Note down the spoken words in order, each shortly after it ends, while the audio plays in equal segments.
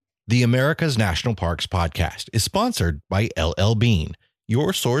The America's National Parks podcast is sponsored by LL Bean,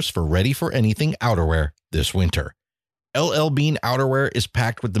 your source for ready-for-anything outerwear this winter. LL Bean outerwear is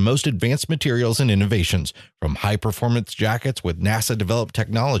packed with the most advanced materials and innovations, from high-performance jackets with NASA-developed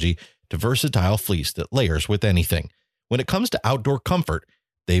technology to versatile fleece that layers with anything. When it comes to outdoor comfort,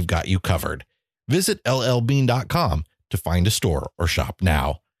 they've got you covered. Visit llbean.com to find a store or shop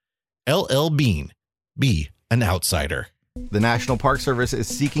now. LL Bean. Be an outsider. The National Park Service is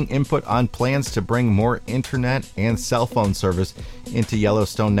seeking input on plans to bring more internet and cell phone service into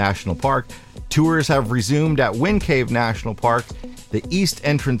Yellowstone National Park. Tours have resumed at Wind Cave National Park. The east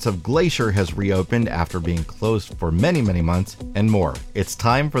entrance of Glacier has reopened after being closed for many months, and more. It's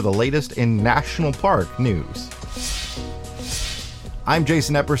time for the latest in National Park news. I'm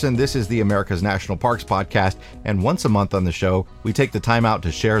Jason Epperson. This is the America's National Parks podcast, and once a month on the show, we take the time out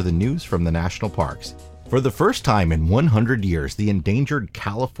to share the news from the national parks. For the first time in 100 years, the endangered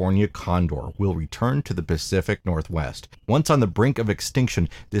California condor will return to the Pacific Northwest. Once on the brink of extinction,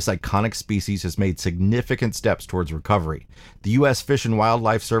 this iconic species has made significant steps towards recovery. The U.S. Fish and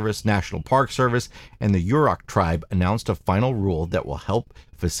Wildlife Service, National Park Service, and the Yurok tribe announced a final rule that will help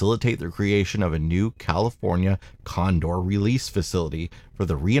facilitate the creation of a new California condor release facility for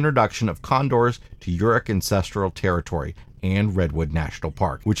the reintroduction of condors to Yurok ancestral territory and Redwood National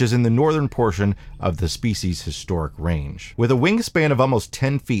Park, which is in the northern portion of the species' historic range. With a wingspan of almost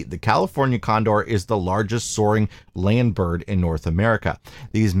 10 feet, the California condor is the largest soaring land bird in North America.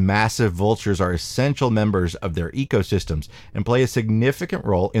 These massive vultures are essential members of their ecosystems and play a significant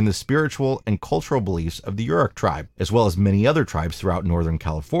role in the spiritual and cultural beliefs of the Yurok tribe, as well as many other tribes throughout Northern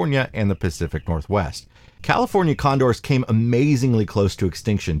California and the Pacific Northwest. California condors came amazingly close to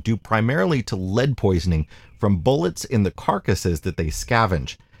extinction due primarily to lead poisoning from bullets in the carcasses that they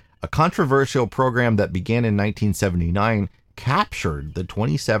scavenge. A controversial program that began in 1979 captured the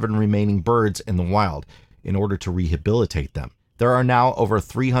 27 remaining birds in the wild in order to rehabilitate them. There are now over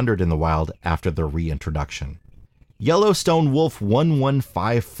 300 in the wild after their reintroduction. Yellowstone wolf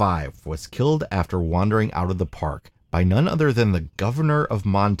 1155 was killed after wandering out of the park by none other than the governor of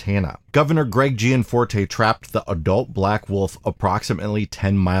Montana. Governor Greg Gianforte trapped the adult black wolf approximately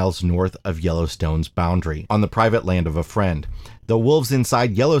 10 miles north of Yellowstone's boundary on the private land of a friend. The wolves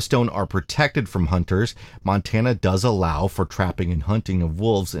inside Yellowstone are protected from hunters. Montana does allow for trapping and hunting of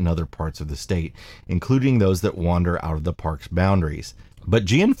wolves in other parts of the state, including those that wander out of the park's boundaries. But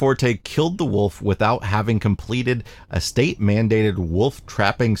Gianforte killed the wolf without having completed a state-mandated wolf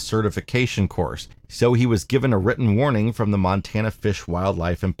trapping certification course, so he was given a written warning from the Montana Fish,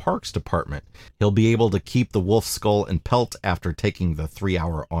 Wildlife, and Parks Department. He'll be able to keep the wolf skull and pelt after taking the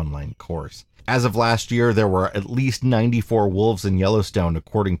 3-hour online course. As of last year, there were at least 94 wolves in Yellowstone,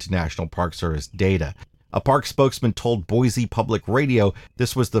 according to National Park Service data. A park spokesman told Boise Public Radio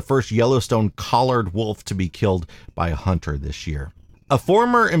this was the first Yellowstone collared wolf to be killed by a hunter this year. A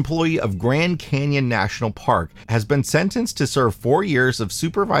former employee of Grand Canyon National Park has been sentenced to serve 4 years of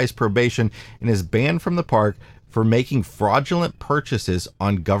supervised probation and is banned from the park for making fraudulent purchases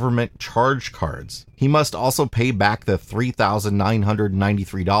on government charge cards. He must also pay back the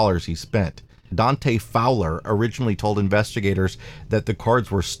 $3,993 he spent. Dante Fowler originally told investigators that the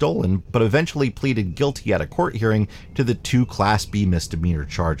cards were stolen, but eventually pleaded guilty at a court hearing to the 2 Class B misdemeanor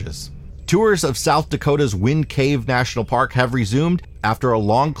charges. Tours of South Dakota's Wind Cave National Park have resumed after a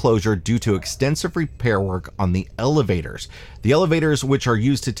long closure due to extensive repair work on the elevators. The elevators, which are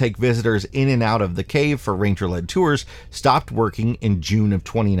used to take visitors in and out of the cave for ranger-led tours, stopped working in June of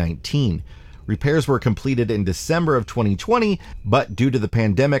 2019. Repairs were completed in December of 2020, but due to the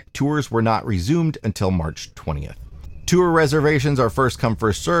pandemic, tours were not resumed until March 20th. Tour reservations are first come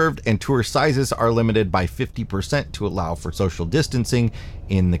first served, and tour sizes are limited by 50% to allow for social distancing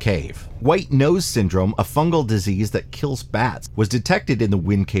in the cave. White nose syndrome, a fungal disease that kills bats, was detected in the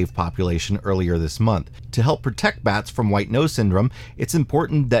Wind Cave population earlier this month. To help protect bats from white nose syndrome, it's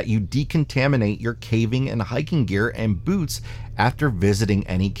important that you decontaminate your caving and hiking gear and boots after visiting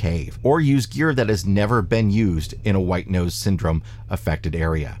any cave, or use gear that has never been used in a white nose syndrome affected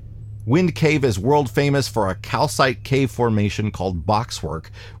area. Wind Cave is world famous for a calcite cave formation called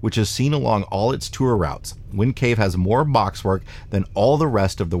boxwork, which is seen along all its tour routes. Wind Cave has more boxwork than all the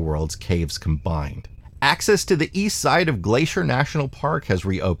rest of the world's caves combined. Access to the east side of Glacier National Park has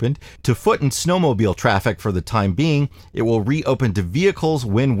reopened to foot and snowmobile traffic for the time being. It will reopen to vehicles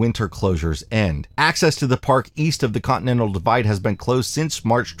when winter closures end. Access to the park east of the Continental Divide has been closed since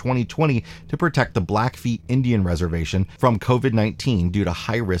March 2020 to protect the Blackfeet Indian Reservation from COVID-19 due to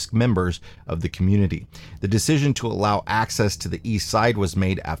high-risk members of the community. The decision to allow access to the east side was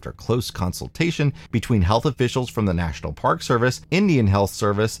made after close consultation between health officials from the National Park Service, Indian Health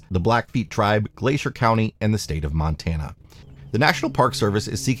Service, the Blackfeet Tribe, Glacier County, and the state of Montana. The National Park Service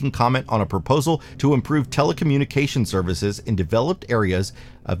is seeking comment on a proposal to improve telecommunication services in developed areas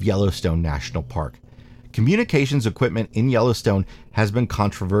of Yellowstone National Park. Communications equipment in Yellowstone has been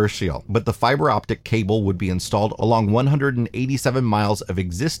controversial, but the fiber optic cable would be installed along 187 miles of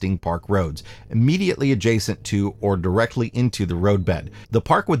existing park roads, immediately adjacent to or directly into the roadbed. The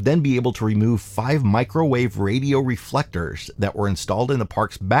park would then be able to remove 5 microwave radio reflectors that were installed in the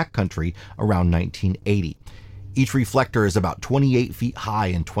park's backcountry around 1980. Each reflector is about 28 feet high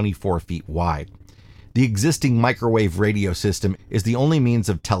and 24 feet wide. The existing microwave radio system is the only means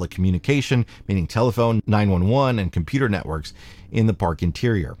of telecommunication, meaning telephone, 911, and computer networks in the park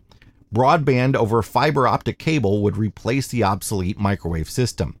interior. Broadband over fiber optic cable would replace the obsolete microwave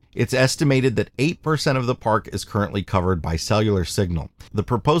system. It's estimated that 8% of the park is currently covered by cellular signal. The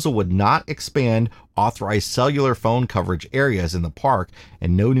proposal would not expand authorized cellular phone coverage areas in the park,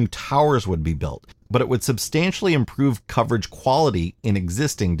 and no new towers would be built, but it would substantially improve coverage quality in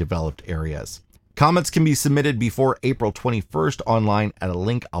existing developed areas. Comments can be submitted before April 21st online at a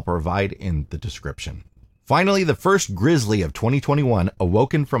link I'll provide in the description. Finally, the first grizzly of 2021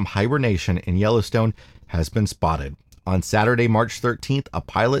 awoken from hibernation in Yellowstone has been spotted. On Saturday, March 13th, a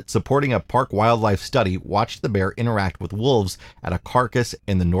pilot supporting a park wildlife study watched the bear interact with wolves at a carcass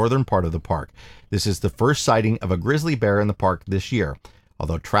in the northern part of the park. This is the first sighting of a grizzly bear in the park this year,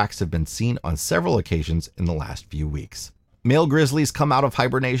 although tracks have been seen on several occasions in the last few weeks. Male grizzlies come out of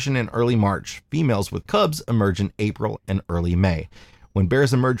hibernation in early March. Females with cubs emerge in April and early May. When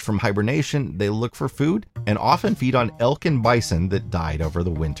bears emerge from hibernation, they look for food and often feed on elk and bison that died over the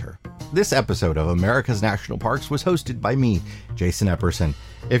winter. This episode of America's National Parks was hosted by me, Jason Epperson.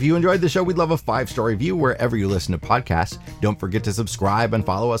 If you enjoyed the show, we'd love a 5-star review wherever you listen to podcasts. Don't forget to subscribe and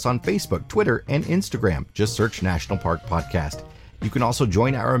follow us on Facebook, Twitter, and Instagram. Just search National Park Podcast. You can also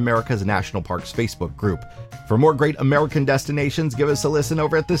join our America's National Parks Facebook group. For more great American destinations, give us a listen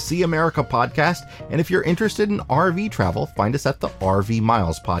over at the See America podcast. And if you're interested in RV travel, find us at the RV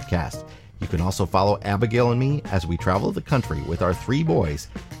Miles podcast. You can also follow Abigail and me as we travel the country with our 3 boys,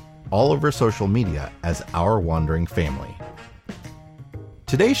 all over social media as Our Wandering Family.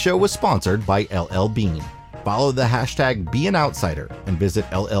 Today's show was sponsored by LL Bean. Follow the hashtag #BeAnOutsider and visit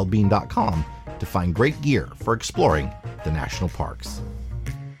llbean.com to find great gear for exploring the national parks.